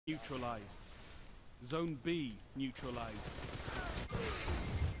Neutralized. Zone B neutralized.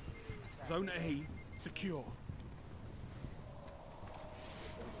 Zone A secure.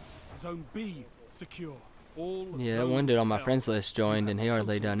 Zone B secure. All Yeah, that one dude on my friends list joined and he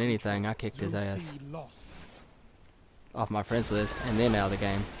hardly done anything. I kicked his ass off my friends list and then out of the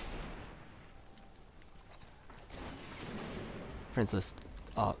game. Friends list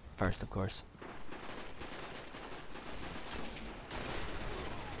first, of course.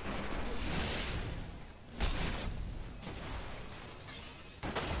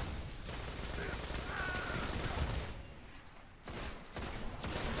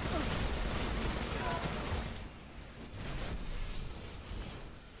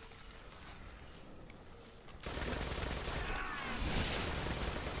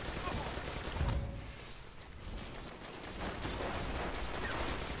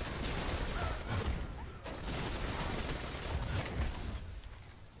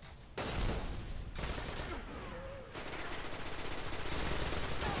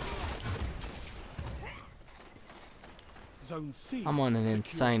 Zone C I'm on an secure.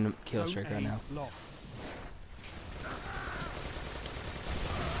 insane kill Zone streak A right now. lost.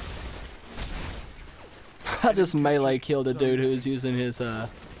 I just melee captured killed a Zone dude who A. was using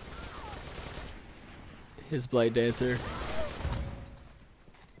his blade dancer.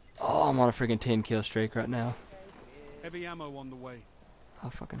 Oh, I'm on a freaking 10 kill streak right now. Heavy ammo on the way. I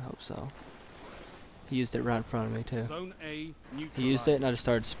fucking hope so. He used it right in front of me too. Zone A neutralized. He used it and I just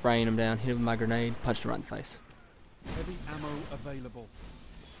started spraying him down, hit him with my grenade, punched him right in the face. Heavy ammo available.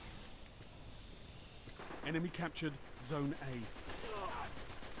 Enemy captured Zone A.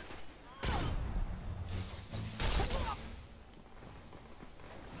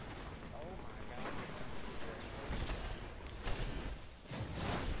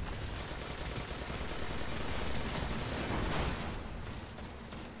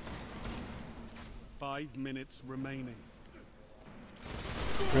 5 minutes remaining.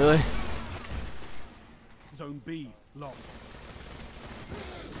 Really? Zone B lost.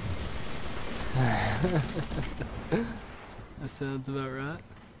 That sounds about right.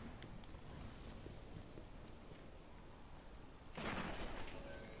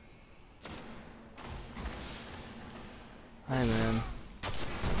 Hey man,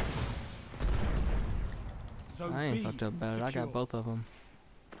 Zone I ain't B fucked up about it. I secure. got both of them.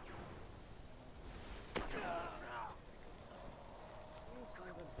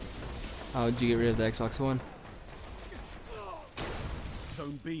 Oh, did you get rid of the Xbox One?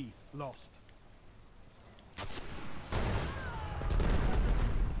 Zone B lost.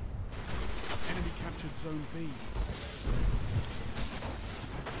 Enemy captured Zone B.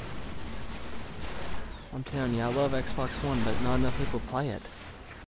 I'm telling you, I love Xbox One, but not enough people play it.